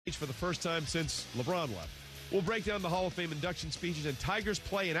For the first time since LeBron left. We'll break down the Hall of Fame induction speeches and Tigers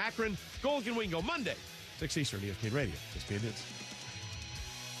play in Akron. Gold and Wingo Monday, 6 Eastern, ESPN Radio. ESPN News.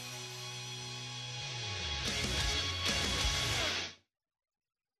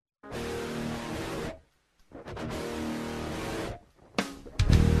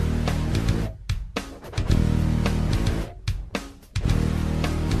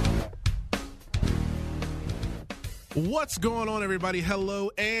 What's going on, everybody? Hello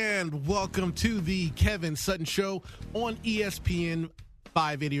and welcome to the Kevin Sutton Show on ESPN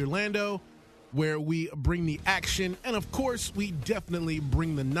 580 Orlando, where we bring the action and, of course, we definitely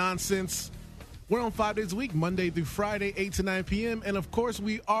bring the nonsense. We're on 5 days a week, Monday through Friday, 8 to 9 p.m. And, of course,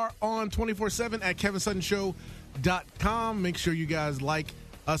 we are on 24/7 at KevinSuttonShow.com. Make sure you guys like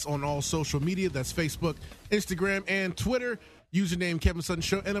us on all social media. That's Facebook, Instagram, and Twitter. Username Kevin Sutton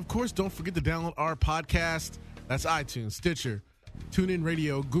Show. And, of course, don't forget to download our podcast. That's iTunes, Stitcher, TuneIn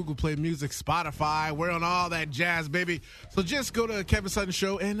Radio, Google Play Music, Spotify. We're on all that jazz, baby. So just go to Kevin Sutton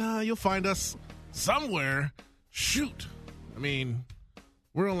Show, and you'll find us somewhere. Shoot. I mean,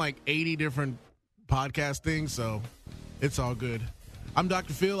 we're on like 80 different podcast things, so it's all good. I'm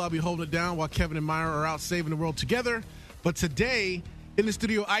Dr. Phil. I'll be holding it down while Kevin and Myra are out saving the world together. But today, in the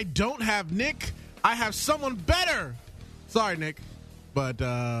studio, I don't have Nick. I have someone better. Sorry, Nick. But,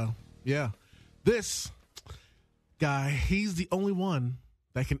 yeah. This guy, he's the only one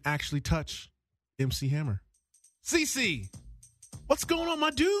that can actually touch MC Hammer. CC, what's going on, my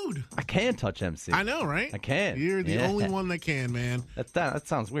dude? I can touch MC. I know, right? I can. You're the only one that can, man. That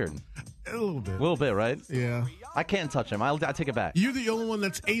sounds weird. A little bit. A little bit, right? Yeah. I can touch him. I take it back. You're the only one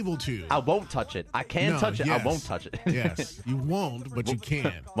that's able to. I won't touch it. I can touch it. Yes. I won't touch it. Yes. You won't, but you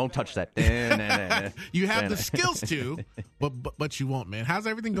can. Won't touch that. You have the skills to, but you won't, man. How's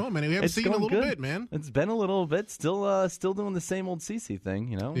everything going, man? We haven't seen you in a little bit, man. It's been a little bit. Still doing the same old CC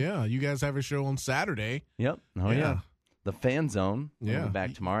thing, you know? Yeah. You guys have a show on Saturday. Yep. Oh, yeah. The Fan Zone. Yeah. We'll be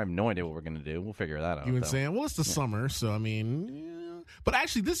back tomorrow. I have no idea what we're going to do. We'll figure that out. You and Sam? Well, it's the summer, so, I mean, yeah. But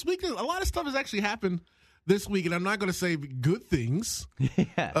actually, this week, a lot of stuff has actually happened this week, and I'm not going to say good things.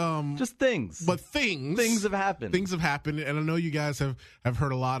 Yeah. Just things. But things. Things have happened. Things have happened, and I know you guys have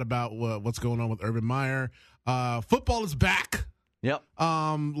heard a lot about what's going on with Urban Meyer. Football is back. Yep.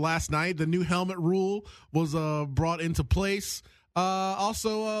 Last night, the new helmet rule was brought into place.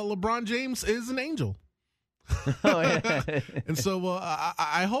 Also, LeBron James is an angel. Oh, yeah. And so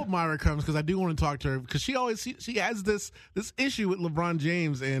I hope Myra comes, because I do want to talk to her, because she has this issue with LeBron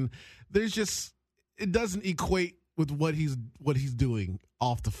James, and there's just, it doesn't equate with what he's doing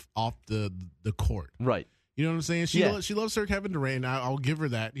off the court. Right. You know what I'm saying? She loves Sir Kevin Durant. I'll give her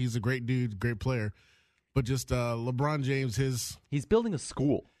that. He's a great dude, great player. But just LeBron James, he's building a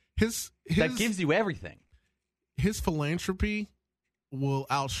school. That gives you everything. His philanthropy will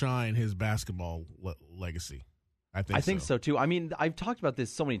outshine his basketball legacy. I think so too. I mean, I've talked about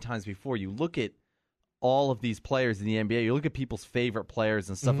this so many times before. You look at all of these players in the NBA, you look at people's favorite players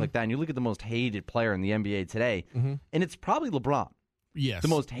and stuff like that, and you look at the most hated player in the NBA today, and it's probably LeBron. Yes. The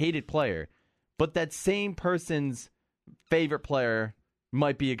most hated player. But that same person's favorite player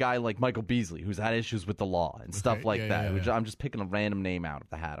might be a guy like Michael Beasley, who's had issues with the law and stuff like that. Which I'm just picking a random name out of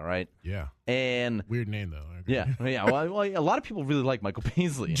the hat, all right? Yeah. And weird name, though. Okay. Yeah. Well, a lot of people really like Michael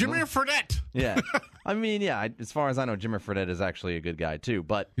Beasley. Jimmy Fredette. Yeah. I mean, yeah, as far as I know, Jimmy Fredette is actually a good guy, too.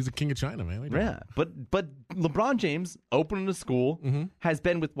 But he's a king of China, man. Yeah. But LeBron James, opening a school, has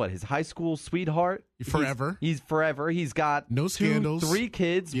been with, his high school sweetheart? Forever. He's forever. He's got no scandals. 3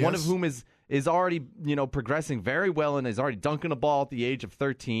 kids, one of whom is already, progressing very well and is already dunking a ball at the age of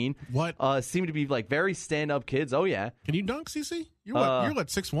 13. What? Seem to be, very stand-up kids. Oh, yeah. Can you dunk, CC? You're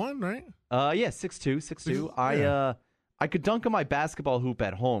 6'1", right? Yeah, 6'2". Yeah. I could dunk on my basketball hoop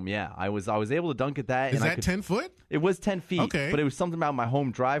at home, yeah. I was able to dunk at that. Is that 10 foot? It was 10 feet. Okay. But it was something about my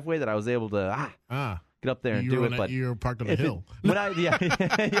home driveway that I was able to get up there and do it. But you were parked on a hill. Yeah,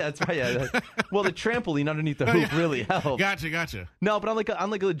 that's right. Yeah. Well, the trampoline underneath the hoop really helped. Gotcha. No, but on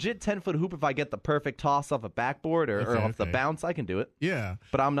like a legit 10-foot hoop, if I get the perfect toss off a backboard or off the bounce, I can do it. Yeah.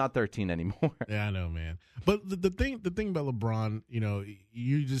 But I'm not 13 anymore. Yeah, I know, man. But the thing about LeBron,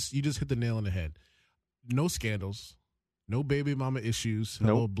 you just hit the nail on the head. No scandals, no baby mama issues. Nope.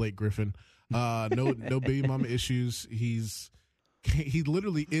 Hello, Blake Griffin. No baby mama issues. He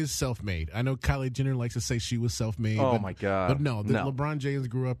literally is self-made. I know Kylie Jenner likes to say she was self-made. Oh, my God. But no. LeBron James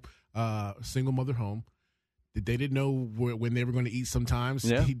grew up single mother home. They didn't know when they were going to eat sometimes.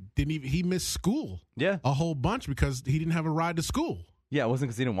 Yeah. He missed school a whole bunch because he didn't have a ride to school. Yeah, it wasn't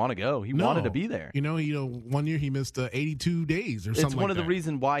because he didn't want to go. He wanted to be there. You know, 1 year he missed 82 days or something. It's one of the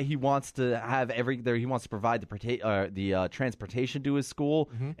reasons why he wants to have he wants to provide the transportation to his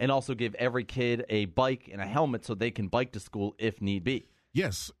school and also give every kid a bike and a helmet so they can bike to school if need be.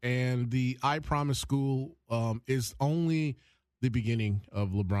 Yes, and the I Promise School is only the beginning of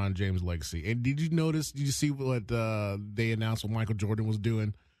LeBron James' legacy. And did you see what they announced what Michael Jordan was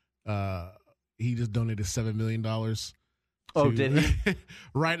doing? He just donated $7 million. Did he?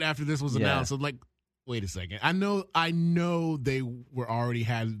 Right after this was announced. So like, wait a second. I know they were already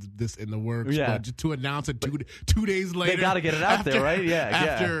had this in the works, but just to announce it two days later. They got to get it out there, right? Yeah.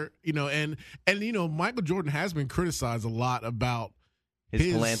 After, and Michael Jordan has been criticized a lot about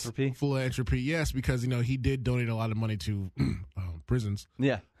his philanthropy, yes, because he did donate a lot of money to prisons,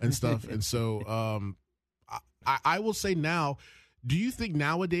 and stuff. And so, I will say now, do you think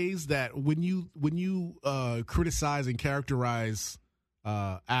nowadays that when you criticize and characterize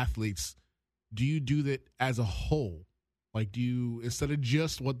athletes, do you do that as a whole? Like, do you, instead of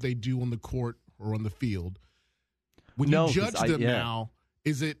just what they do on the court or on the field, when you judge them now,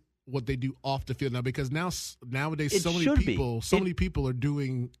 is it what they do off the field now? Because nowadays so many people are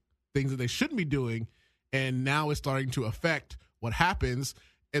doing things that they shouldn't be doing, and now it's starting to affect what happens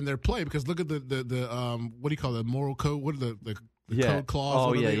in their play. Because look at the what do you call it, moral code? What are the code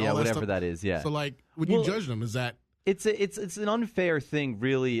clause? Whatever that is. Yeah. So like when you judge them, is that it's an unfair thing,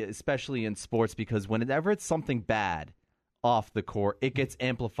 really, especially in sports, because whenever it's something bad off the court, it gets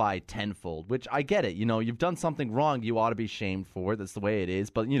amplified tenfold, which I get it. You've done something wrong, you ought to be shamed for it. That's the way it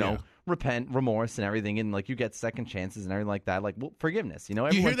is. But, repent, remorse, and everything, and like you get second chances and everything like that. Like, forgiveness. You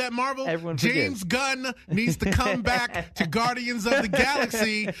hear that, Marvel? Everyone James Gunn needs to come back to Guardians of the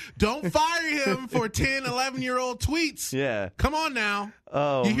Galaxy. Don't fire him for 10, 11-year-old tweets. Yeah. Come on now.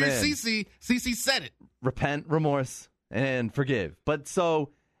 Oh, you hear man. Cece said it. Repent, remorse, and forgive. But so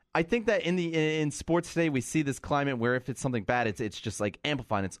I think that in sports today, we see this climate where if it's something bad, it's just like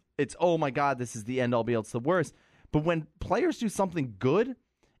amplifying. It's oh my God, this is the end all be all. It's the worst. But when players do something good,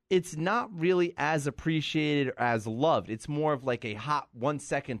 it's not really as appreciated or as loved. It's more of like a hot 1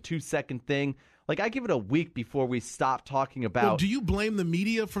 second, 2 second thing. Like, I give it a week before we stop talking about. Well, do you blame the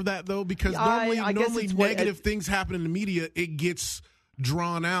media for that though? Because normally negative things happen in the media, it gets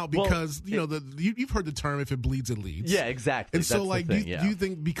drawn out because you've heard the term, if it bleeds, it leads. Yeah, exactly. And so, like, do you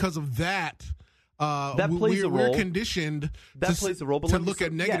think because of that, plays a role. We're conditioned plays a role, to look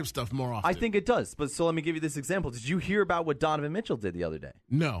at negative stuff more often? I think it does. But so let me give you this example. Did you hear about what Donovan Mitchell did the other day?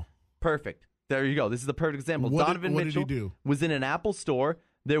 No. Perfect. There you go. This is the perfect example. Donovan Mitchell did he do? Was in an Apple store.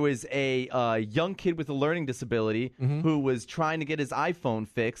 There was a young kid with a learning disability who was trying to get his iPhone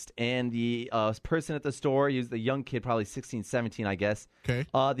fixed, and the person at the store, he was the young kid, probably 16, 17, I guess. Okay.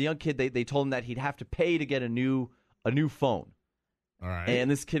 The young kid, they told him that he'd have to pay to get a new phone. All right. And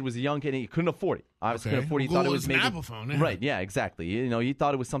this kid was a young kid, and he couldn't afford it. Obviously couldn't afford it. He thought it was an maybe Apple phone. Yeah. Right, yeah, exactly. He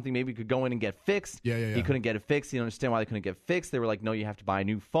thought it was something maybe he could go in and get fixed. Yeah. He couldn't get it fixed. He didn't understand why they couldn't get fixed. They were like, no, you have to buy a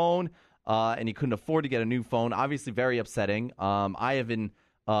new phone. And he couldn't afford to get a new phone. Obviously, very upsetting. I have an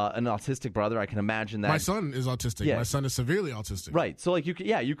autistic brother. I can imagine that. My son is autistic. Yeah. My son is severely autistic. Right. So, like, you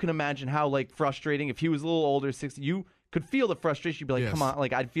can imagine how, like, frustrating. If he was a little older, 60, you could feel the frustration. You'd be like, come on.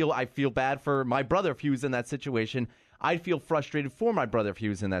 Like, I feel bad for my brother if he was in that situation. I'd feel frustrated for my brother if he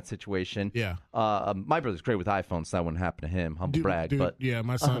was in that situation. Yeah. My brother's great with iPhones, so that wouldn't happen to him. Humble brag. But yeah,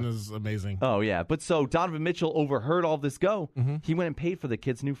 my son is amazing. Oh, yeah. But so Donovan Mitchell overheard all this go. He went and paid for the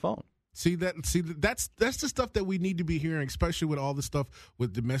kid's new phone. See that's the stuff that we need to be hearing, especially with all the stuff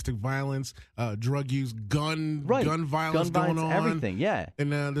with domestic violence, drug use, gun violence going on, everything. Yeah.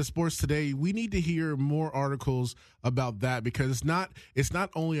 And the sports today, we need to hear more articles about that because it's not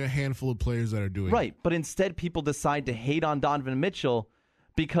only a handful of players that are doing right, but instead people decide to hate on Donovan Mitchell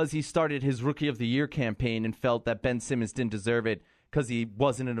because he started his Rookie of the Year campaign and felt that Ben Simmons didn't deserve it because he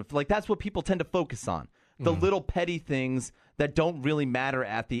wasn't in a like. That's what people tend to focus on. The little petty things that don't really matter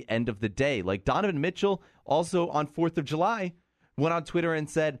at the end of the day. Like Donovan Mitchell also on 4th of July went on Twitter and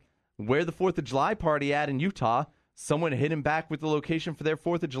said, where the 4th of July party at in Utah? Someone hit him back with the location for their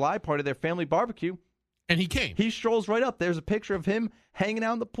 4th of July party, their family barbecue. And he came. He strolls right up. There's a picture of him hanging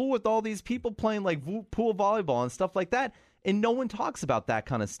out in the pool with all these people playing like pool volleyball and stuff like that. And no one talks about that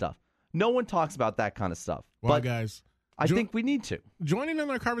kind of stuff. Well, guys, I think we need to. Joining in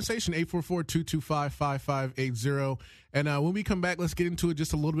our conversation, 844-225-5580. And when we come back, let's get into it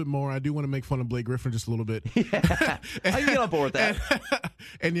just a little bit more. I do want to make fun of Blake Griffin just a little bit. Yeah. I can get on board with that.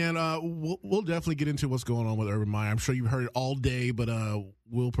 And then we'll definitely get into what's going on with Urban Meyer. I'm sure you've heard it all day, but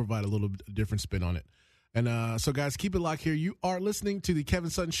we'll provide a little different spin on it. And so, guys, keep it locked here. You are listening to the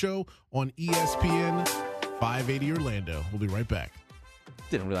Kevin Sutton Show on ESPN 580 Orlando. We'll be right back.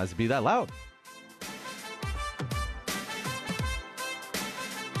 Didn't realize it'd be that loud.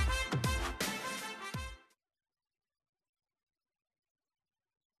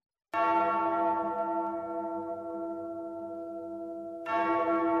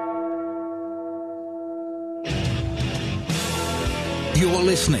 You're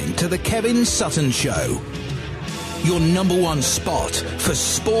listening to The Kevin Sutton Show, your number one spot for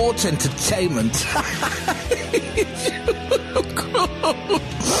sports entertainment.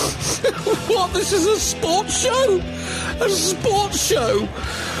 What? This is a sports show? A sports show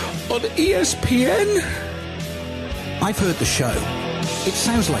on ESPN? I've heard the show. It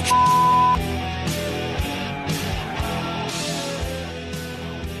sounds like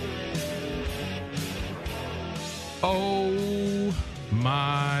Oh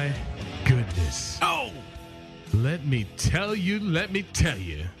my goodness. Oh, Let me tell you.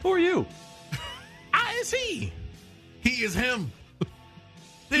 Who are you? It's he. he is him.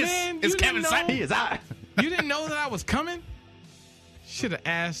 This Man, is you Kevin didn't Sutton. He is I. You didn't know that I was coming? Should have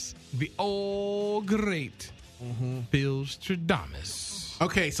asked the old great Bill Stradamus.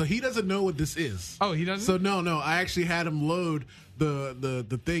 Okay, so he doesn't know what this is. Oh, he doesn't? So no, I actually had him load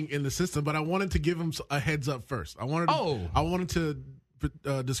the thing in the system, but I wanted to give him a heads up first. I wanted to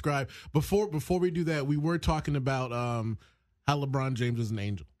describe before we do that. We were talking about how LeBron James is an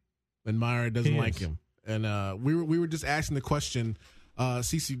angel, and Myra doesn't like him, and we were just asking the question.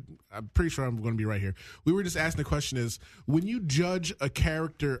 Cece, I'm pretty sure I'm going to be right here. We were just asking the question: is when you judge a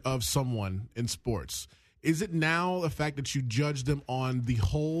character of someone in sports, is it now the fact that you judge them on the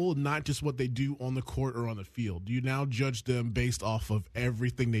whole, not just what they do on the court or on the field? Do you now judge them based off of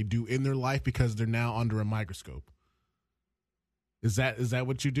everything they do in their life because they're now under a microscope? Is that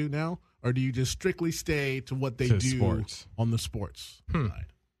what you do now? Or do you just strictly stay to what they do sports. on the sports side?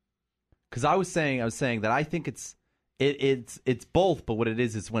 Because I was saying that I think it's both, but what it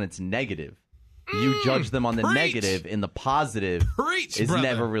is when it's negative. You judge them on the preach. negative, and the positive Preach, is brother.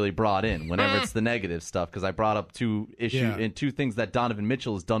 never really brought in whenever it's the negative stuff. Because I brought up two things that Donovan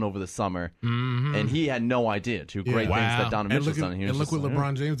Mitchell has done over the summer, and he had no idea. Two great things that Donovan Mitchell's done. And look what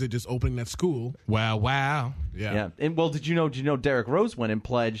LeBron James did, just opening that school. Wow. Yeah. And well, did you know Derrick Rose went and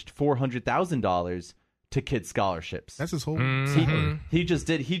pledged $400,000 to kid scholarships? That's his whole. He just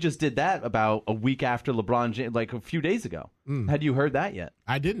did that about a week after LeBron James, like a few days ago. Had you heard that yet?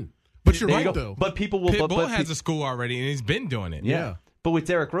 I didn't. But you're There you right, go. though. But people will. Pitbull has a school already, and he's been doing it. Yeah. But with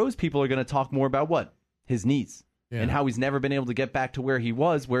Derrick Rose, people are going to talk more about what? His knees. And how he's never been able to get back to where he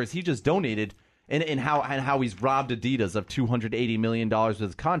was, whereas he just donated, and how he's robbed Adidas of $280 million with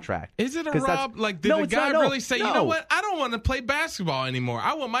his contract. Is it a rob? Like, did the guy really say, you know what? I don't want to play basketball anymore.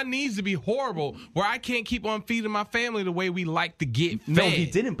 I want my knees to be horrible where I can't keep on feeding my family the way we like to get fed. No, he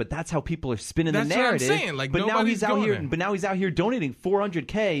didn't, but that's how people are spinning That's the narrative. what I'm saying. Like, but now he's out here. there. But now he's out here donating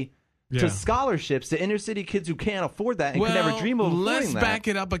 $400K to scholarships to inner city kids who can't afford that and could never dream of affording let's that. back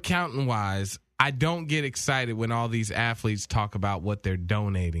it up accountant wise. I don't get excited when all these athletes talk about what they're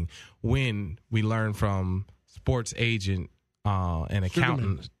donating. When we learn from sports agent and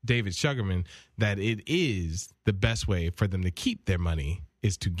accountant David Sugarman that it is the best way for them to keep their money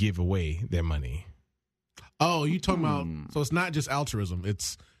is to give away their money. Oh, you talking about? So it's not just altruism.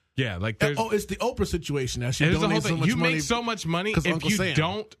 It's like there's it's the Oprah situation. Now she there's the whole donates thing. so much You money make so much money if Uncle you Sam.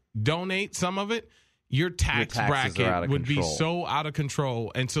 don't donate some of it, your tax bracket would be so out of control.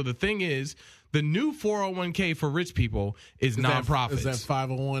 And so the thing is, the new 401k for rich people is nonprofits. Is that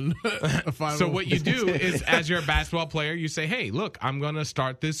 501? So what you do is, as you're a basketball player, you say, hey, look, I'm going to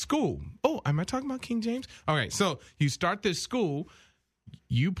start this school. Oh, am I talking about King James? All right, so you start this school.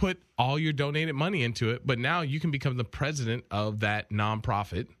 You put all your donated money into it, but now you can become the president of that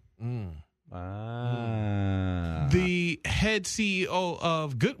nonprofit. The head CEO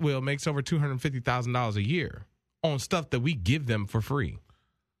of Goodwill makes over $250,000 a year on stuff that we give them for free.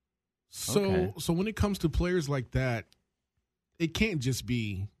 So when it comes to players like that, it can't just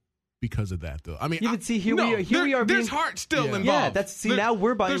be because of that, though. I mean, you can see here we are. There's heart still involved. Yeah, that's now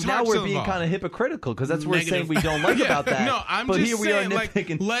we're being kind of hypocritical because that's what we're saying we don't like about that. No, I'm but just here saying, we are like,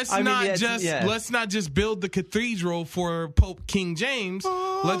 nitpicking. let's not just build the cathedral for Pope King James.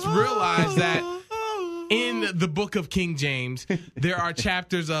 Let's realize that in the book of King James, there are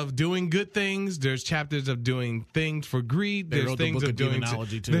chapters of doing good things. There's chapters of doing things for greed. There's things of doing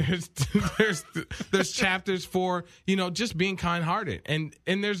there's chapters for, just being kind-hearted. And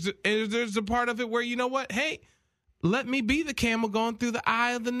there's a part of it where, you know what? Hey, let me be the camel going through the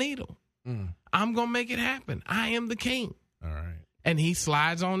eye of the needle. I'm going to make it happen. I am the king. All right. And he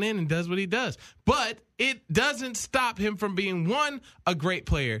slides on in and does what he does. But it doesn't stop him from being, 1, a great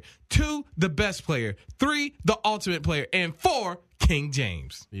player, 2, the best player, 3, the ultimate player, and 4, King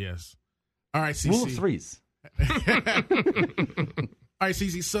James. Yes. All right, CC. Rule of threes. All right,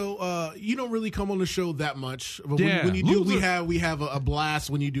 CC. So you don't really come on the show that much, but Yeah. when you do, we have a blast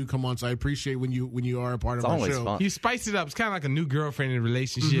when you do come on. So I appreciate when you are a part It's of our always show. fun. You spice it up. It's kind of like a new girlfriend in a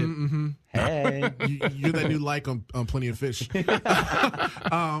relationship. Hey. You're that new like on Plenty of Fish.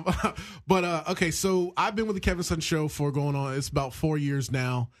 Okay, so I've been with the Kevin Sutton Show for going on. It's about 4 years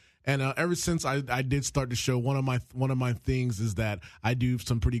now. And ever since I did start the show, one of my things is that I do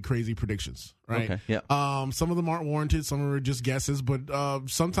some pretty crazy predictions, right? Okay, yeah. Some of them aren't warranted, some are just guesses, but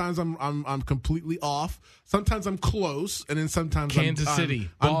sometimes I'm completely off. Sometimes I'm close, and then sometimes Kansas City,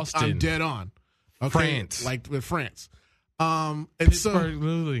 Boston. I'm dead on. Okay? France. Like with France. And Pittsburgh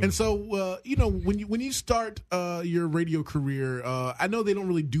Lily. so when you start your radio career, I know they don't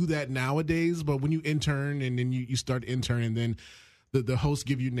really do that nowadays, but when you intern and then you start intern and then the host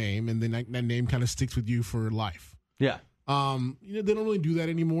give you name, and then that name kind of sticks with you for life. Yeah. They don't really do that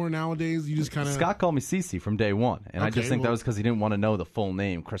anymore nowadays. You just kind of Scott called me Cece from day one, and I just think that was because he didn't want to know the full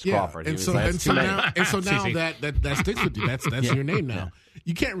name, Chris Crawford. And He was so, like, and "It's so too many." now that sticks with you. That's your name now.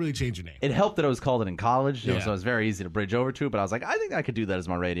 You can't really change your name. It helped that I was called it in college, Yeah. so it was very easy to bridge over to. But I was like, I think I could do that as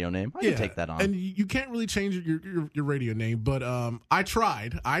my radio name. I can take that on. And you can't really change your radio name, but I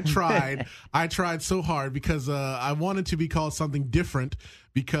tried. I tried so hard because I wanted to be called something different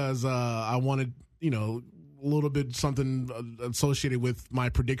because I wanted, a little bit something associated with my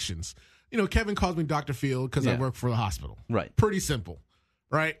predictions. Kevin calls me Dr. Field because I work for the hospital. Right. Pretty simple,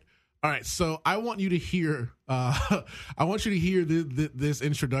 right? All right, so I want you to hear. This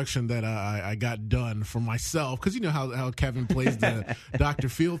introduction that I got done for myself, because you know how Kevin plays the Dr.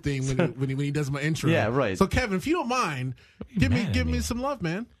 Field thing when he does my intro. Yeah, right. So Kevin, if you don't mind, give me some love,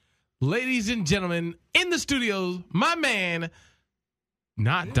 man. Ladies and gentlemen, in the studios, my man,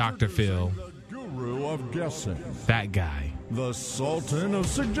 not Dr. Phil, The guru of guessing, that guy. the sultan of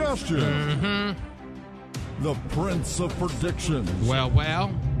suggestion, the prince of predictions, Well,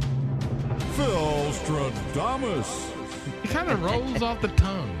 Phil Stradamus. it kind of rolls off the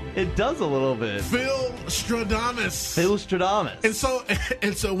tongue. It does a little bit. Phil Stradamus. Phil Stradamus.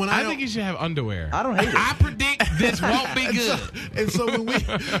 And so when I think you should have underwear. I don't hate it. I predict this won't be good. And so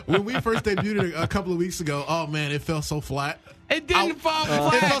when we first debuted it a couple of weeks ago, oh man, it felt so flat. It didn't fall It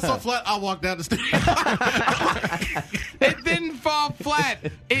felt flat. so flat. I walked out the studio. It didn't fall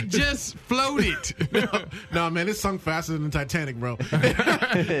flat. It just floated. No, man, it sunk faster than the Titanic, bro.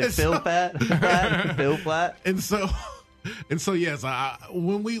 Phil fat. Phil flat. And so yes,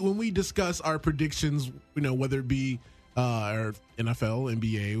 when we discuss our predictions, whether it be our NFL,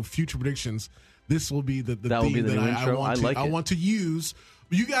 NBA, future predictions, this will be the That will theme be the that new I intro. want I like I it. want to use.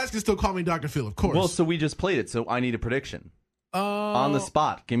 You guys can still call me Dr. Phil, of course. Well, so we just played it, so I need a prediction. On the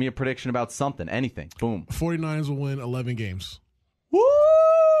spot. Give me a prediction about something. Anything. Boom. 49ers will win 11 games.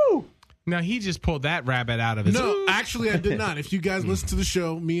 Woo! Now, he just pulled that rabbit out of his... No, actually, I did not. If you guys listen to the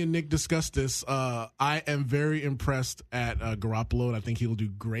show, me and Nick discussed this. I am very impressed at Garoppolo, and I think he'll do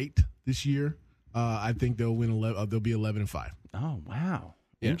great this year. I think they'll win 11. They'll be 11-5. Oh, wow.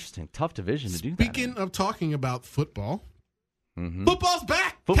 Interesting. Tough division to do that. Speaking of talking about football, football's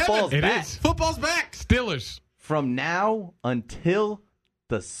back. Football's Kevin, back. is. Football's back. Steelers. From now until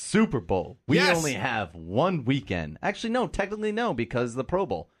the Super Bowl, we Yes. only have one weekend. Actually, no, technically no, because the Pro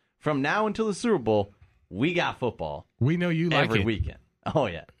Bowl. From now until the Super Bowl, we got football We know you like every it. weekend. Oh,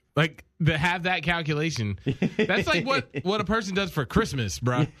 yeah. Like, to have that calculation, that's like what a person does for Christmas,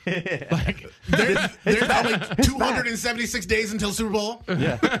 bro. Like, There's only 276 days until Super Bowl.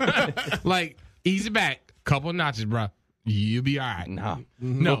 like, ease it back. Couple notches, bro. You'll be all right. No.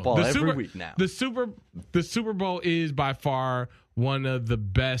 No, Football the every week now. The Super Bowl is by far one of the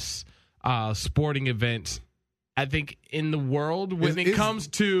best sporting events, I think, in the world when it comes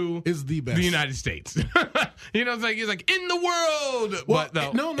to Is the best. the United States. You know, it's like in the world. Well,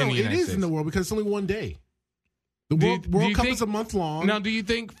 but no, in the it United is States. in the world because it's only one day. The Do World you Cup think- is a month long. Now, do you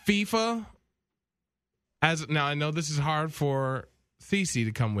think FIFA, now I know this is hard for Cece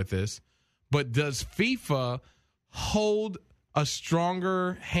to come with this, but does FIFA hold a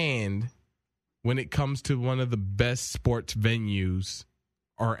stronger hand when it comes to one of the best sports venues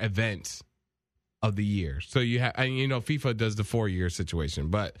or events of the year? So you have, and FIFA does the 4-year situation,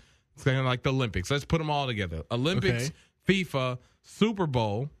 but it's kind of like the Olympics. Let's put them all together: Olympics, Okay. FIFA, Super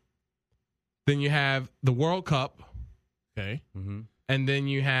Bowl. Then you have the World Cup, Okay. and then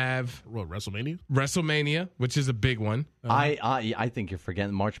you have What, WrestleMania? WrestleMania, which is a big one. I think you're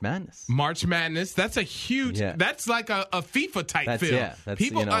forgetting March Madness. March Madness, that's a huge. Yeah. That's like a FIFA type That's- feel. yeah, that's,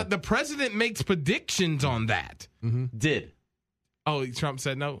 People, you know. the president makes predictions on that. Did. Oh, Trump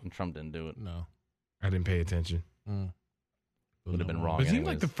said no. And Trump didn't do it. No. I didn't pay attention. would have been wrong. Was he anyways.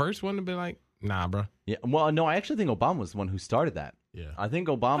 like the first one to be like, nah, bro? Yeah. Well, no, I actually think Obama was the one who started that. Yeah. I think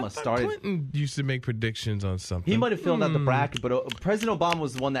Obama started. Clinton used to make predictions on something. He might have filled out the bracket, but President Obama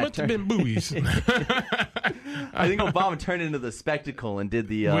was the one that Must have been buoys. I think Obama turned into the spectacle and did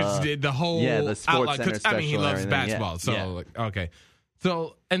the Which did the whole the Sports outline, Center 'cause, I mean, he special and loves everything. basketball. So, Yeah. like, okay.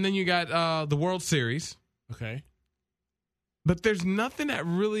 So, and then you got the World Series. Okay. But there's nothing that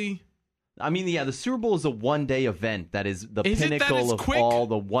really... I mean, yeah, the Super Bowl is a one-day event that is the Is it that pinnacle it's of quick? all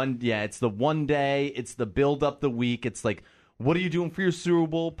the one. Yeah, it's the one day. It's the build up the week. It's like, what are you doing for your Super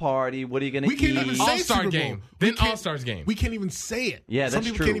Bowl party? What are you going to We can't eat? even say All-Star Super Bowl. game. We Then can't- All-Stars game. We can't even say it. Yeah, Some that's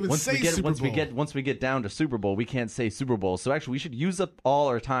people true. can't even once say we get, Super Bowl. once we get down to Super Bowl, we can't say Super Bowl. So actually, we should use up all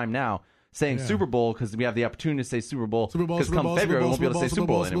our time now saying Yeah. Super Bowl because we have the opportunity to say Super Bowl. Super Bowl, Because Super come Bowl, February, Super we Bowl, won't be able to say Super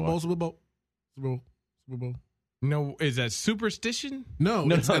Bowl anymore. Super Bowl, Super Bowl, Super Bowl. No, is that superstition? No,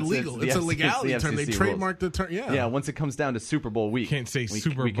 No, it's it's illegal. the It's a FCC legality term. They rules. trademarked the term. Yeah. Yeah, once it comes down to Super Bowl week, Can't say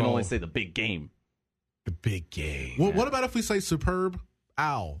Super we can Bowl. only say the big game. The big game. What about if we say superb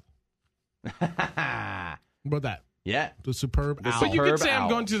owl? What about that? Yeah. The superb owl. But you could Superb say I'm owl.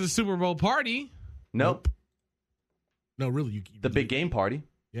 going to the Super Bowl party. Nope. No, really. The big game party.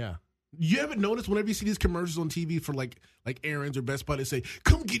 Yeah. You haven't noticed whenever you see these commercials on TV for like Aaron's or Best Buy, they say,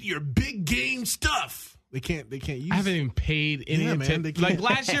 "Come get your big game stuff." They can't use. I haven't even paid any Yeah, man, attention. they Like can't-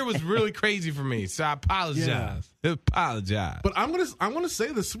 last year was really crazy for me, so I apologize. Apologize. But I'm gonna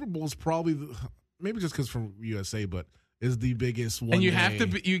say the Super Bowl is probably maybe just because from USA, but is the biggest one. And you have to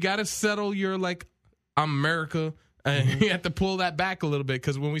be, you got to settle your like America, and you have to pull that back a little bit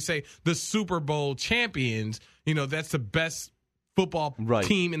because when we say the Super Bowl champions, that's the best football Right.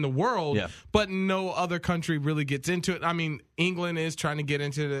 team in the world, Yeah. but no other country really gets into it. I mean, England is trying to get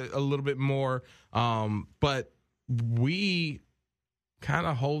into it a little bit more, but we kind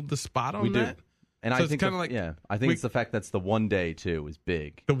of hold the spot on We do. that. And So I it's think kinda like I think it's the fact that's the one day too is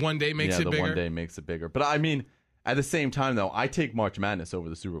big. The one day makes yeah, it the bigger. one day makes it bigger. But I mean, at the same time though, I take March Madness over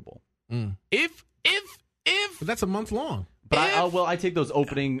the Super Bowl. If But that's a month long. But I take those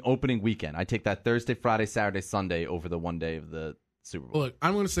opening weekend. I take that Thursday, Friday, Saturday, Sunday over the one day of the Super Bowl. Look,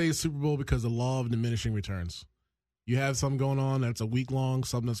 I'm going to say Super Bowl because the law of diminishing returns. You have something going on that's a week long,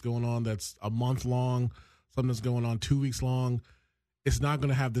 something that's going on that's a month long, something that's going on 2 weeks long. It's not going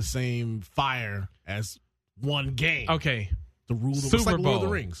to have the same fire as one game. okay, The rule of Super like Lord of the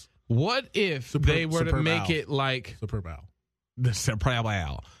Bowl. Rings. what if they were to Superb make owl. it like Superb owl. the Superb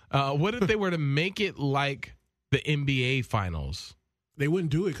Owl? What if they were to make it like the NBA Finals? They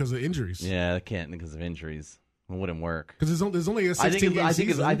wouldn't do it because of injuries. Yeah, I can't because of injuries. It wouldn't work. Because there's only a 16 I think game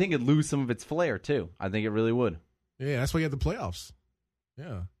season. I think it'd lose some of its flair too. I think it really would. Yeah, that's why you have the playoffs.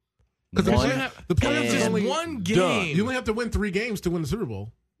 Yeah. One the playoffs is Just only one done. game. You only have to win 3 games to win the Super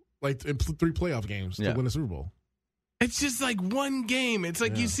Bowl. Like in 3 playoff games Yeah. to win the Super Bowl. It's just like one game. It's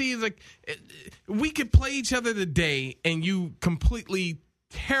like Yeah. you see, it's like we could play each other today, and you completely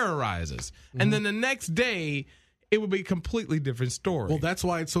terrorize us, and then the next day it would be a completely different story. Well, that's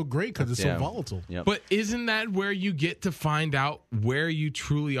why it's so great because it's Yeah. so volatile. Yep. But isn't that where you get to find out where you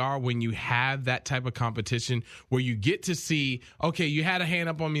truly are when you have that type of competition where you get to see, okay, you had a hand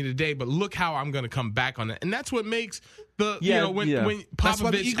up on me today, but look how I'm going to come back on it. And that's what makes when That's why the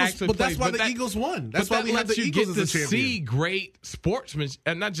Popovich Eagles, actually but plays. that's why the that- Eagles won. but That's why that we have lets the you Eagles get as to a champion. see great sportsmanship,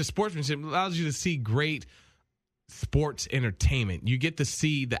 and not just sportsmanship, it allows you to see great sports entertainment. You get to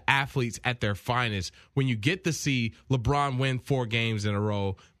see the athletes at their finest when you get to see LeBron win 4 games in a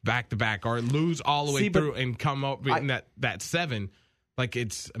row back to back, or lose all the way through and come up with that 7. Like,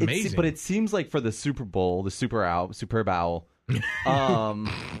 it's amazing. But it seems like for the Super Bowl, the Superb Owl,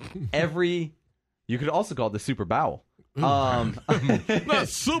 you could also call it the Super Bowl. The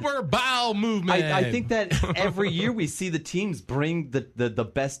Super Bowl movement. I think that every year we see the teams bring the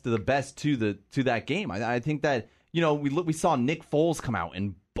best of the best to that game. I think that we saw Nick Foles come out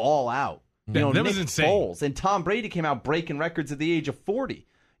and ball out. That Nick was insane. Foles and Tom Brady came out breaking records at the age of 40.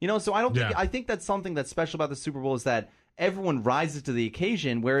 So I don't think I think that's something that's special about the Super Bowl is that everyone rises to the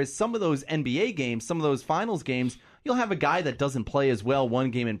occasion. Whereas some of those NBA games, some of those finals games, you'll have a guy that doesn't play as well one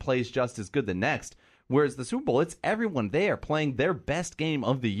game and plays just as good the next. Whereas the Super Bowl, it's everyone there playing their best game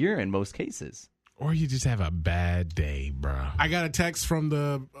of the year in most cases. Or you just have a bad day, bro. I got a text from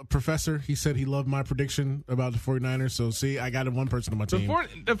the professor. He said he loved my prediction about the 49ers. So, see, I got one person on my team.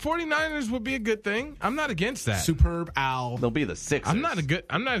 The 49ers would be a good thing. I'm not against that. Superb Owl. They'll be the Sixers. I'm not a good.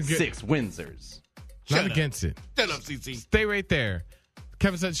 6 Windsors. Not against it. Shut up, CC. Stay right there.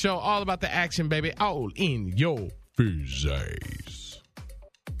 Kevin Sutton Show, all about the action, baby. All in your face.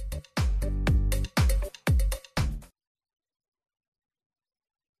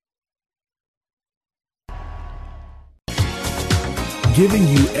 giving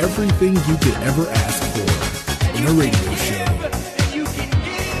you everything you could ever ask for in a radio show.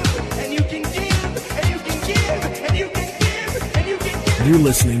 You're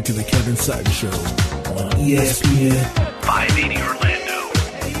listening to The Kevin Sutton Show on ESPN 580 Orlando.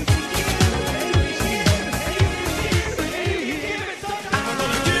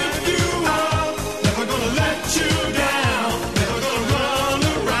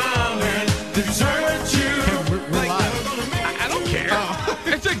 I don't care.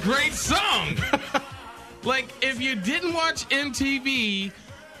 It's a great song. Like, if you didn't watch MTV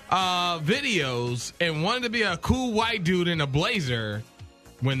videos and wanted to be a cool white dude in a blazer,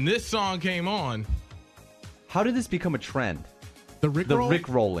 when this song came on. How did this become a trend? The Rick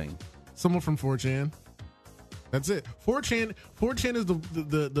rolling. Someone from 4chan. That's it. 4chan is the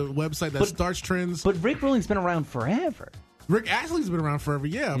website that starts trends. But Rick rolling's been around forever. Rick Astley's been around forever,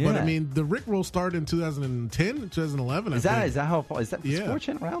 yeah. But I mean, the Rick roll started in 2010, 2011. Is that how far? Is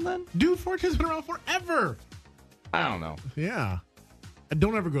 4chan around then? Dude, 4chan's been around forever. I don't know. Yeah.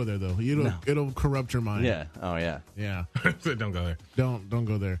 Don't ever go there though. It'll corrupt your mind. Yeah. Oh yeah. Yeah. So don't go there. Don't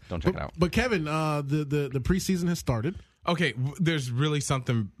go there. Don't check it out. But Kevin, the preseason has started. Okay, there's really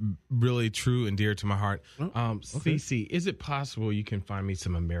something really true and dear to my heart. Okay. CC, is it possible you can find me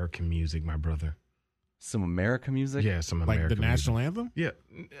some American music, my brother? Some American music? Yeah, some Like American the national music. anthem? Yeah.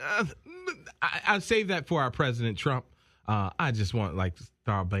 I'll save that for our President Trump. I just want like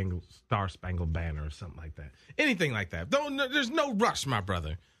Star Spangled Banner or something like that. Anything like that. There's no rush, my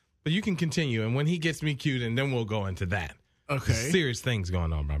brother. But you can continue, and when he gets me cued, and then we'll go into that. Okay. Serious things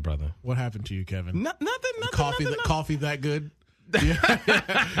going on, my brother. What happened to you, Kevin? Nothing. Coffee that good? You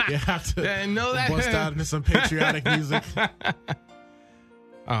have to know that. Bust out into some patriotic music.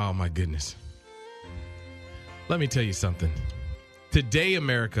 Oh, my goodness. Let me tell you something. Today,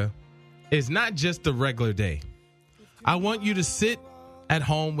 America, is not just a regular day. I want you to sit at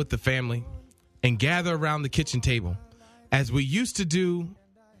home with the family and gather around the kitchen table as we used to do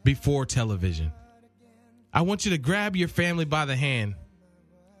before television. I want you to grab your family by the hand,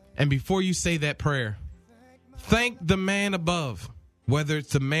 and before you say that prayer, thank the man above, whether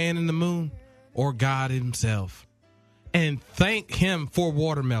it's the man in the moon or God himself, and thank him for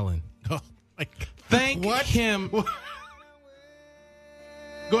watermelon. Oh, my God. Thank him.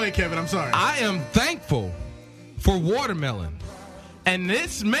 Go ahead, Kevin. I'm sorry. I am thankful for watermelon, and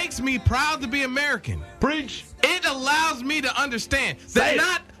this makes me proud to be American. Preach. It allows me to understand that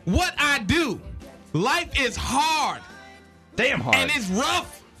not what I do. Life is hard. Damn hard. And it's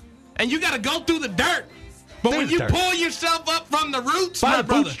rough. And you got to go through the dirt. But when you pull yourself up from the roots, by my the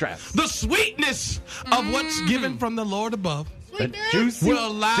brother, bootstraps, the sweetness of what's given from the Lord above juicy, will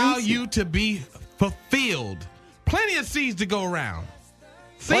allow you to be fulfilled. Plenty of seeds to go around.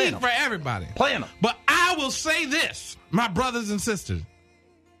 Seeds for everybody. Plant them. But I will say this, my brothers and sisters.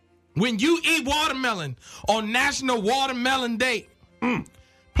 When you eat watermelon on National Watermelon Day,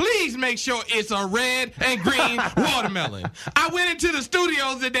 please make sure it's a red and green watermelon. I went into the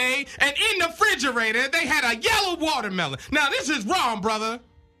studios today, and in the refrigerator, they had a yellow watermelon. Now, this is wrong, brother.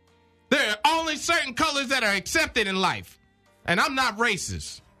 There are only certain colors that are accepted in life. And I'm not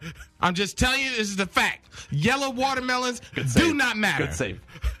racist. I'm just telling you this is the fact. Yellow watermelons do not matter. Good save.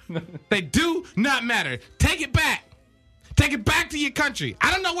 They do not matter. Take it back. Take it back to your country.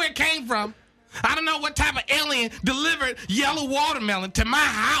 I don't know where it came from. I don't know what type of alien delivered yellow watermelon to my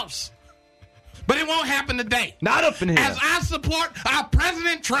house. But it won't happen today. Not up in here. As I support our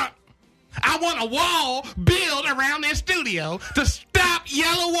President Trump, I want a wall built around this studio to stop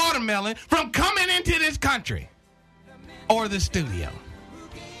yellow watermelon from coming into this country or the studio.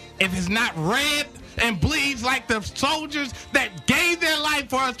 If it's not red and bleeds like the soldiers that gave their life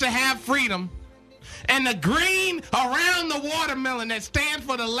for us to have freedom, and the green around the watermelon that stands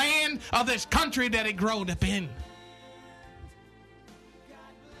for the land of this country that it growed up in.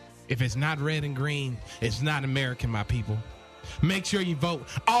 If it's not red and green, it's not American, my people. Make sure you vote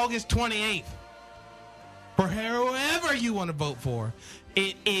August 28th for whoever you want to vote for.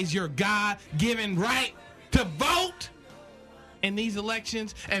 It is your God-given right to vote in these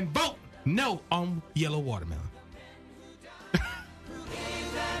elections and vote no on yellow watermelon.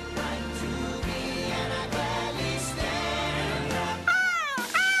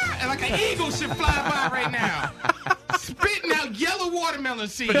 Like an eagle should fly by right now. Spitting out yellow watermelon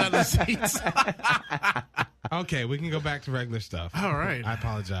seeds. Okay, we can go back to regular stuff. All right. I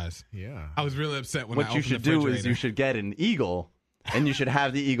apologize. Yeah. I was really upset when What I you opened should the do refrigerator. is you should get an eagle, and you should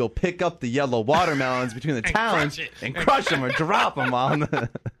have the eagle pick up the yellow watermelons between the talons and crush them or drop them on the...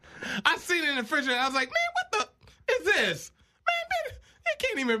 I seen it in the refrigerator. I was like, man, what the is this? Man, you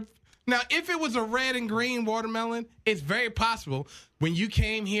can't even Now, if it was a red and green watermelon, it's very possible when you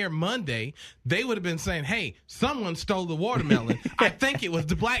came here Monday, they would have been saying, hey, someone stole the watermelon. I think it was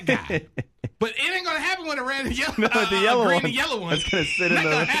the black guy. But it ain't going to happen with a red and yellow, No, the yellow green one. and yellow one. That's going to sit in Not the...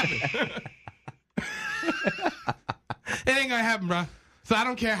 going to happen. It ain't going to happen, bro. So I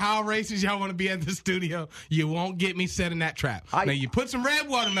don't care how racist y'all want to be at the studio. You won't get me set in that trap. Now, you put some red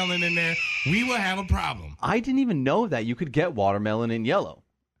watermelon in there, we will have a problem. I didn't even know that you could get watermelon in yellow.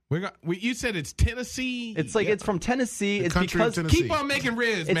 You said it's Tennessee. It's like it's from Tennessee. The It's country of because Tennessee. Keep on making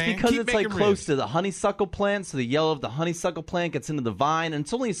ribs, it's man. because Keep it's like making close ribs. to the honeysuckle plant, so the yellow of the honeysuckle plant gets into the vine, and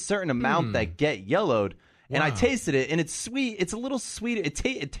it's only a certain amount that get yellowed. And I tasted it, and it's sweet. It's a little sweeter.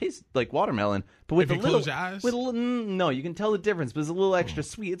 It tastes like watermelon, but with If a you little. close your eyes? With a little, no, you can tell the difference, but it's a little extra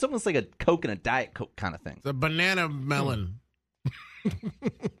sweet. It's almost like a Coke and a Diet Coke kind of thing. The banana melon.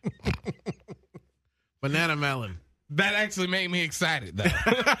 Banana melon. That actually made me excited, though.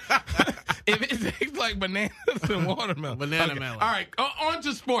 If it tastes like bananas and watermelon. Banana Okay. melon. All right, on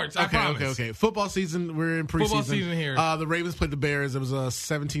to sports. I promise. Okay. Football season. We're in preseason. Football season here. The Ravens played the Bears. It was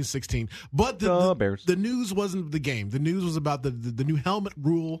 17-16. But The Bears. The news wasn't the game. The news was about the new helmet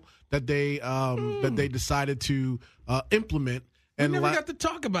rule that they decided to implement. We And never got to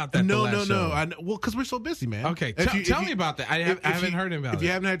talk about that. No. Show. Well, because we're so busy, man. Okay, If tell me about that. I haven't heard about it. If you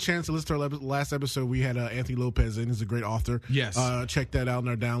haven't had a chance to listen to our last episode, we had Anthony Lopez in. He's a great author. Yes. Check that out in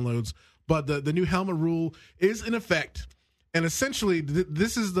our downloads. But the new helmet rule is in effect, and essentially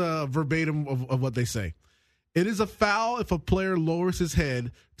this is the verbatim of what they say. It is a foul if a player lowers his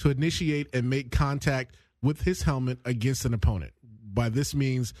head to initiate and make contact with his helmet against an opponent. By this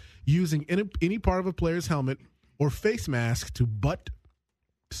means using any part of a player's helmet or face mask to butt,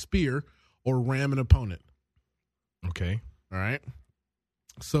 spear, or ram an opponent. Okay. All right.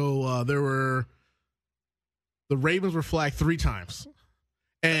 So the Ravens were flagged 3 times,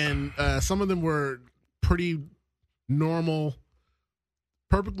 and some of them were pretty normal,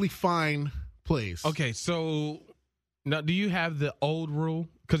 perfectly fine plays. Okay, so now do you have the old rule?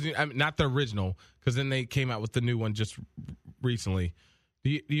 Because not the original, because then they came out with the new one just recently.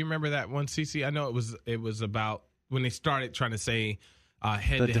 Do you remember that one, CC? I know it was about when they started trying to say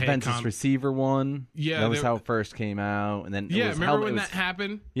head-to-head. The defenseless receiver one. Yeah, that was how it first came out, and then remember when that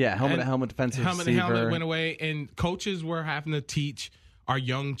happened? Yeah, helmet defensive receiver. Helmet went away, and coaches were having to teach our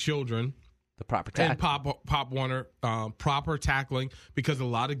young children the proper and tackle. Pop Warner proper tackling, because a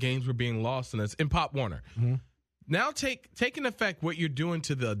lot of games were being lost in Pop Warner. Mm-hmm. Now taking effect what you're doing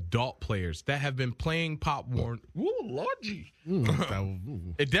to the adult players that have been playing Pop Warner. Ooh, Lordy.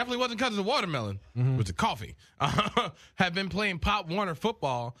 It definitely wasn't because of the watermelon. It was the coffee. Have been playing Pop Warner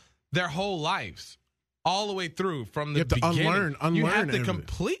football their whole lives, all the way through from the beginning. You have to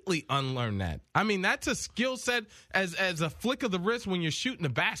completely unlearn that. I mean, that's a skill set as a flick of the wrist when you're shooting a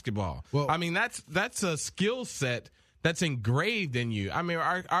basketball. Well, I mean, that's a skill set that's engraved in you. I mean,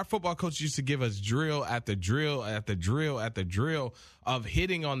 our football coach used to give us drill after drill after drill after drill of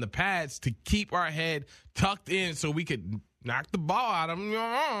hitting on the pads to keep our head tucked in so we could knock the ball out of them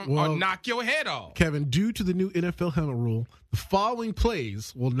or knock your head off. Kevin, due to the new NFL helmet rule, the following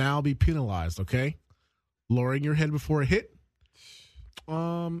plays will now be penalized, okay? Lowering your head before a hit,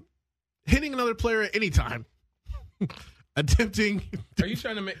 hitting another player at any time, attempting. Are you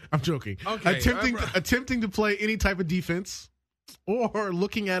trying to make? I'm joking. Okay, attempting to play any type of defense, or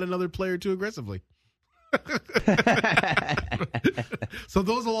looking at another player too aggressively. So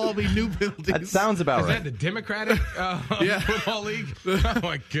those will all be new penalties. That sounds about Is right. that the Democratic football league? Oh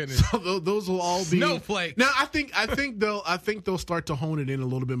my goodness! So those will all be snowflakes. Now I think they'll start to hone it in a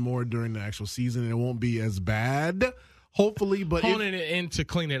little bit more during the actual season, and it won't be as bad. Hopefully, but honing it in to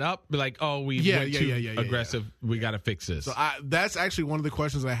clean it up, be like, oh, we went too aggressive. We got to fix this. So that's actually one of the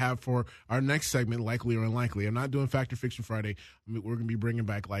questions I have for our next segment, likely or unlikely. I'm not doing Fact or Fiction Friday. We're going to be bringing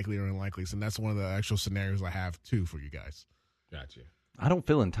back likely or unlikely, and that's one of the actual scenarios I have too for you guys. Gotcha. I don't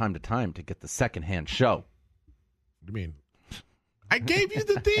fill in time to time to get the secondhand show. What do you mean? I gave you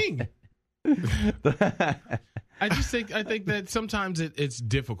the thing. I think that sometimes it's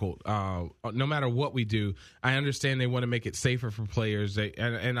difficult. No matter what we do, I understand they want to make it safer for players.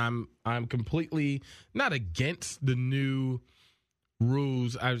 And I'm completely not against the new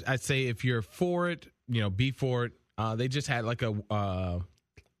rules. I'd say if you're for it, be for it. They just had like a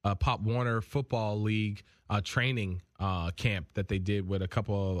Pop Warner Football League training camp that they did with a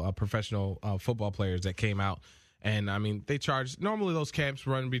couple of professional football players that came out. And I mean, they charge, normally those camps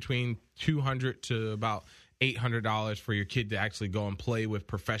run between $200 to about $800 for your kid to actually go and play with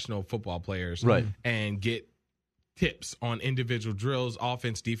professional football players, right? And get tips on individual drills,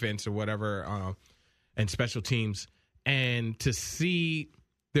 offense, defense, or whatever, and special teams. And to see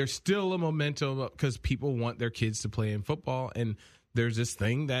there's still a momentum because people want their kids to play in football. And there's this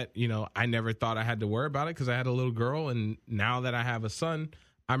thing that, I never thought I had to worry about it because I had a little girl. And now that I have a son,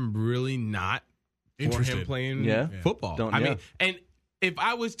 I'm really not interested for him playing football. mean, and if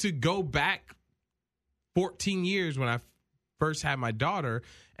I was to go back 14 years when I first had my daughter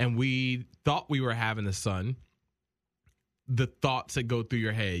and we thought we were having a son, the thoughts that go through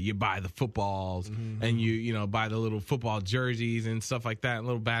your head, you buy the footballs and you buy the little football jerseys and stuff like that, and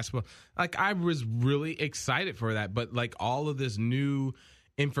little basketball. Like, I was really excited for that. But like all of this new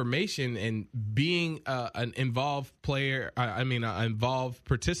information and being an involved player, an involved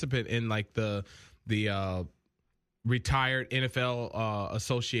participant in like the retired NFL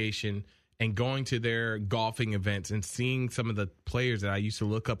association and going to their golfing events and seeing some of the players that I used to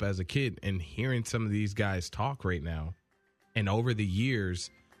look up as a kid and hearing some of these guys talk right now. And over the years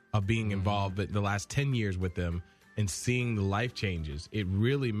of being involved, the last 10 years with them and seeing the life changes, it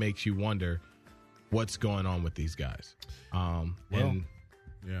really makes you wonder what's going on with these guys.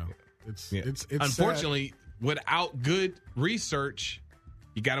 It's unfortunately, without good research,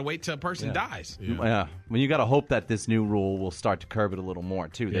 you got to wait till a person dies. Yeah. Well, you got to hope that this new rule will start to curb it a little more,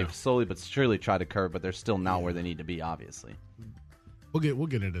 too. They've slowly but surely tried to curb, but they're still not where they need to be, obviously. We'll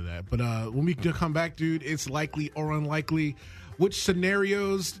get into that. But when we come back, dude, it's likely or unlikely. Which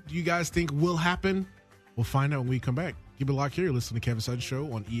scenarios do you guys think will happen? We'll find out when we come back. Keep it locked here. You're listening to Kevin Sutton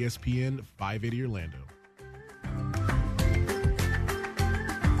Show on ESPN 580 Orlando.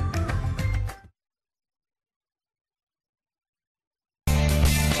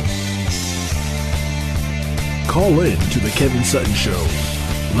 Call in to the Kevin Sutton Show.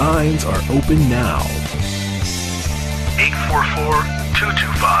 Lines are open now.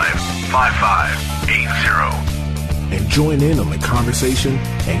 844-225-5580. And join in on the conversation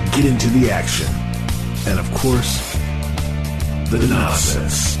and get into the action. And of course, the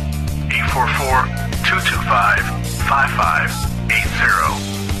nonsense.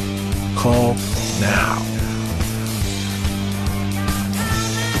 844-225-5580. Call now.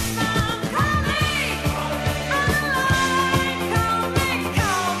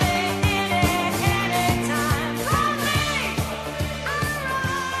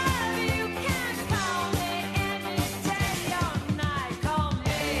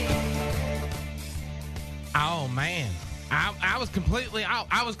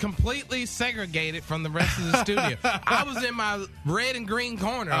 I was completely segregated from the rest of the studio. I was in my red and green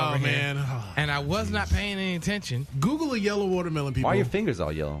corner over here, and I was not paying any attention. Google a yellow watermelon, people. Why are your fingers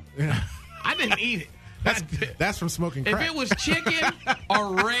all yellow? I didn't eat it. That's from smoking crack. If it was chicken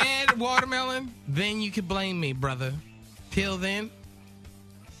or red watermelon, then you could blame me, brother. Till then.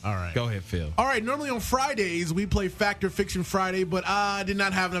 All right. Go ahead, Phil. All right. Normally on Fridays, we play Fact or Fiction Friday, but I did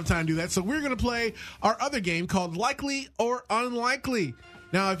not have enough time to do that. So we're going to play our other game called Likely or Unlikely.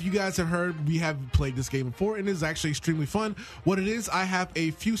 Now, if you guys have heard, we have played this game before, and it is actually extremely fun. What it is, I have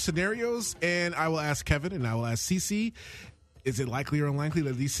a few scenarios, and I will ask Kevin and I will ask CC, is it likely or unlikely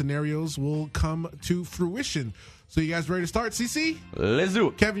that these scenarios will come to fruition? So you guys ready to start, CC? Let's do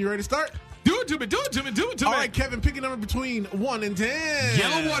it. Kevin, you ready to start? Do it to me, do it to me, do it to me. All right, Kevin, pick a number between 1 and 10.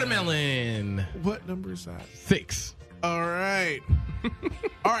 Yellow watermelon. What number is that? 6. All right.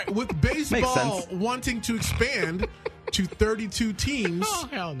 All right, with baseball wanting to expand to 32 teams. Oh,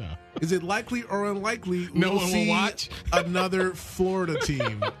 hell no. Is it likely or unlikely no we'll one see will watch another Florida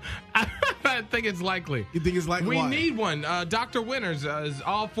team? I think it's likely. You think it's likely? We Why? need one. Dr. Winters is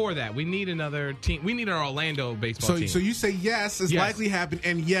all for that. We need another team. We need an Orlando baseball team. So you say yes, it's likely happen,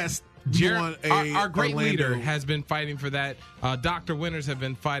 and yes, you want our great Orlando. leader has been fighting for that. Dr. Winters have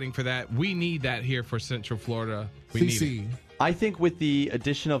been fighting for that. We need that here for Central Florida. We need it. I think with the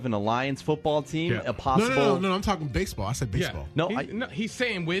addition of an Alliance football team, a possible... No, I'm talking baseball. I said baseball. Yeah. No, he's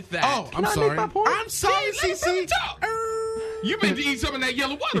saying with that. Oh, I'm sorry. I'm sorry, CC. You meant to eat some of that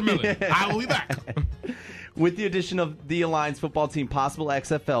yellow watermelon. I will be back. With the addition of the Alliance football team, possible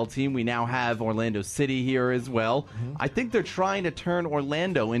XFL team, we now have Orlando City here as well. Mm-hmm. I think they're trying to turn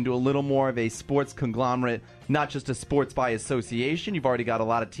Orlando into a little more of a sports conglomerate, not just a sports by association. You've already got a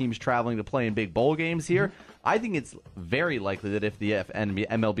lot of teams traveling to play in big bowl games here. Mm-hmm. I think it's very likely that if the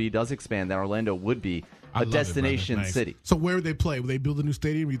MLB does expand, that Orlando would be a destination city. So where would they play? Would they build a new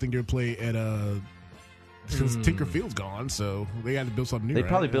stadium? Or you think they would play at since Tinker Field's gone, so they got to build something new. They'd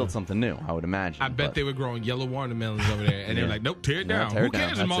probably build something new, I would imagine. I bet they were growing yellow watermelons over there, and they're like, nope, tear it down. Who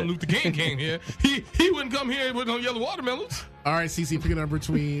cares if Martin Luther King came here? He wouldn't come here with no yellow watermelons. All right, CC, pick a number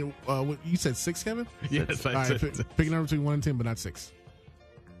between, you said 6, Kevin? Yes, I said 6. Pick a number between 1 and 10, but not 6.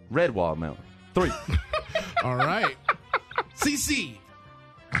 Red watermelon. 3. All right. CC,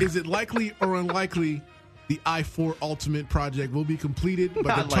 is it likely or unlikely the I-4 Ultimate project will be completed by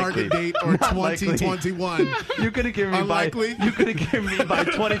Not the target likely. date or Not likely. 2021. You could have given me Unlikely? by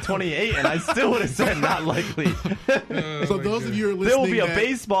 2028, and I still would have said not likely. So those of you who are listening, There will be a that-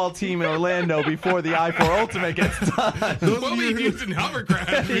 baseball team in Orlando before the I-4 Ultimate gets done. Those We'll of be you who- using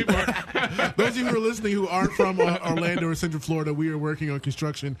hovercraft before. Those of you who are listening who aren't from Orlando or Central Florida, we are working on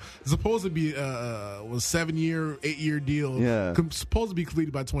construction. It's supposed to be was 7-year, 8-year deal. Yeah. Supposed to be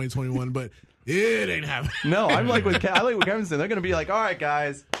completed by 2021, but it ain't happening. No, I like what Kevin said. They're going to be like, all right,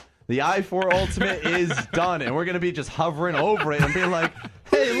 guys, the I-4 Ultimate is done, and we're going to be just hovering over it and being like,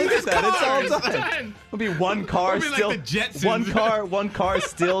 hey, look at that, it's all done. It'll be one car We'll be like still, the Jetsons. one car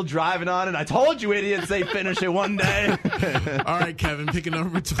still driving on it. I told you, idiots, they finish it one day. All right, Kevin, pick a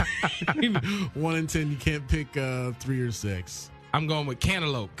number between 1 and 10. You can't pick 3 or 6. I'm going with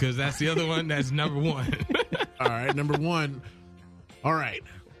Cantaloupe because that's the other one that's number 1. All right, number 1. All right.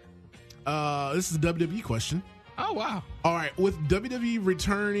 This is a WWE question. Oh, wow. All right, with WWE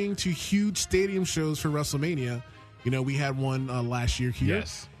returning to huge stadium shows for WrestleMania, we had one last year here.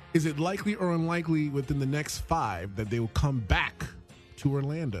 Yes. Is it likely or unlikely within the next 5 that they will come back to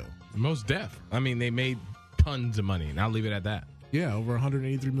Orlando? Most def. I mean, they made tons of money, and I'll leave it at that. Yeah, over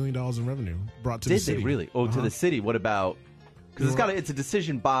 $183 million in revenue brought to the Did city. they really? Oh, to the city. What about? Because it's a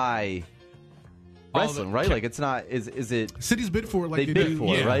decision by wrestling, right? Like it's not. Is it? Cities bid for it like They they bid do.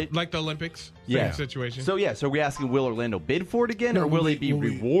 for it, Yeah, right? like the Olympics Yeah. situation. So are we asking, will Orlando bid for it again, No, or will will they we- be will we-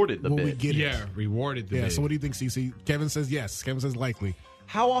 rewarded the will we bid? get it? yeah, rewarded the Yeah, bid. so what do you think, CC? Kevin says yes. Kevin says likely.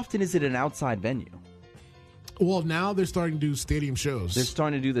 How often is it an outside venue? Well, now they're starting to do stadium shows. They're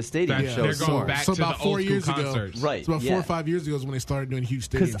starting to do the stadium That's- shows. they're going more. back So to about the 4 old school years ago. concerts. Right. So about 4 yeah. or 5 years ago is when they started doing huge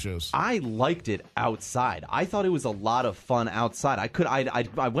stadium 'Cause shows. I liked it outside. I thought it was a lot of fun outside.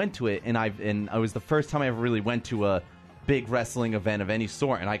 I went to it, and it was the first time I ever really went to a big wrestling event of any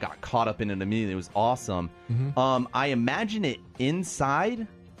sort, and I got caught up in it immediately. It was awesome. I imagine it inside.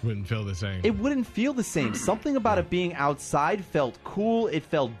 Wouldn't feel the same. It wouldn't feel the same. Something about it being outside felt cool. It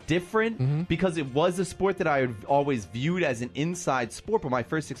felt different because it was a sport that I had always viewed as an inside sport, but my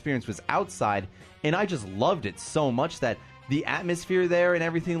first experience was outside, and I just loved it so much that the atmosphere there and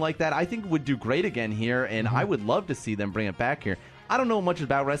everything like that, I think would do great again here, and I would love to see them bring it back here. I don't know much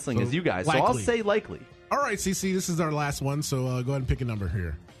about wrestling So, as you guys, so I'll likely. say likely. All right, CC, this is our last one, so go ahead and pick a number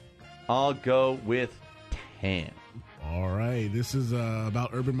here. I'll go with 10. All right, this is about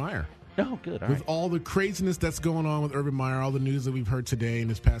Urban Meyer. Oh, good. All With right. all the craziness that's going on with Urban Meyer, all the news that we've heard today in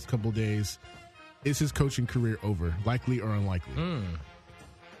this past couple of days, is his coaching career over? Likely or unlikely?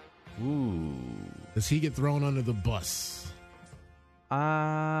 Ooh. Does he get thrown under the bus?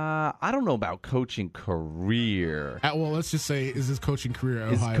 I don't know about coaching career. Well, let's just say, is his coaching career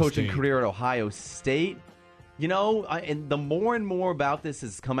at His Ohio coaching State? career at Ohio State. And the more and more about this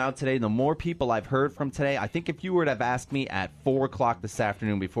has come out today, the more people I've heard from today. I think if you were to have asked me at 4 o'clock this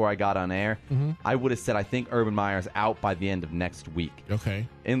afternoon before I got on air, I would have said I think Urban Meyer's out by the end of next week. Okay.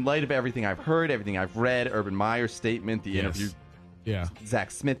 In light of everything I've heard, everything I've read, Urban Meyer's statement, the interview Yeah. Zach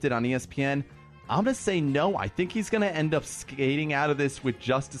Smith did on ESPN, I'm going to say no. I think he's going to end up skating out of this with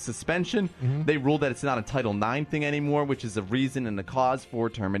just a suspension. They ruled that it's not a Title IX thing anymore, which is a reason and a cause for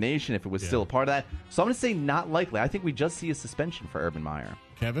termination if it was still a part of that. So I'm going to say not likely. I think we just see a suspension for Urban Meyer.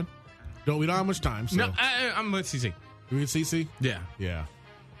 Kevin? We don't have much time, so. No, I'm with CC. You with CC? Yeah. Yeah.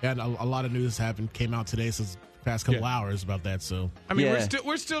 And a lot of news came out today since the past couple hours about that, so. I mean, Yeah.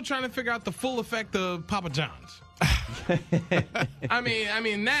 we're still trying to figure out the full effect of Papa John's. I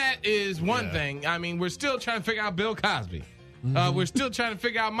mean that is one thing. I mean, we're still trying to figure out Bill Cosby. We're still trying to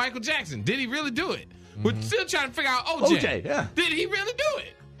figure out Michael Jackson. Did he really do it? We're still trying to figure out OJ. OJ, yeah. Did he really do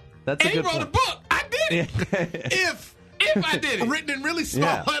it? That's And a he good wrote point. a book. I did it. If I did it. written in really small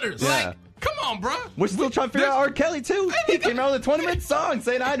Yeah. letters. Yeah. Like, come on, bro. We're still trying to figure out R. Kelly, too. He came out with a 20-minute song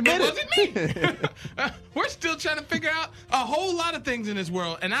saying, I admit It it. wasn't me. We're still trying to figure out a whole lot of things in this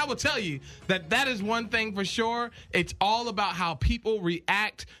world. And I will tell you that is one thing for sure. It's all about how people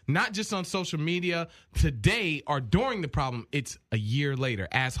react, not just on social media today or during the problem. It's a year later.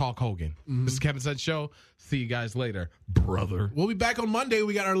 Ask Hulk Hogan. This is Kevin Sutton Show. See you guys later, brother. We'll be back on Monday.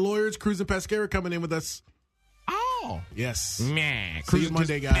 We got our lawyers, Cruz and Pasquera, coming in with us. Oh. Yes. Man. See you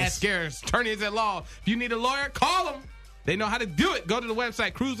Monday, guys. Pasquera's attorneys at law. If you need a lawyer, call them. They know how to do it. Go to the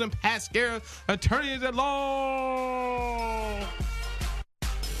website, Cruz and Pasquera, attorneys at law.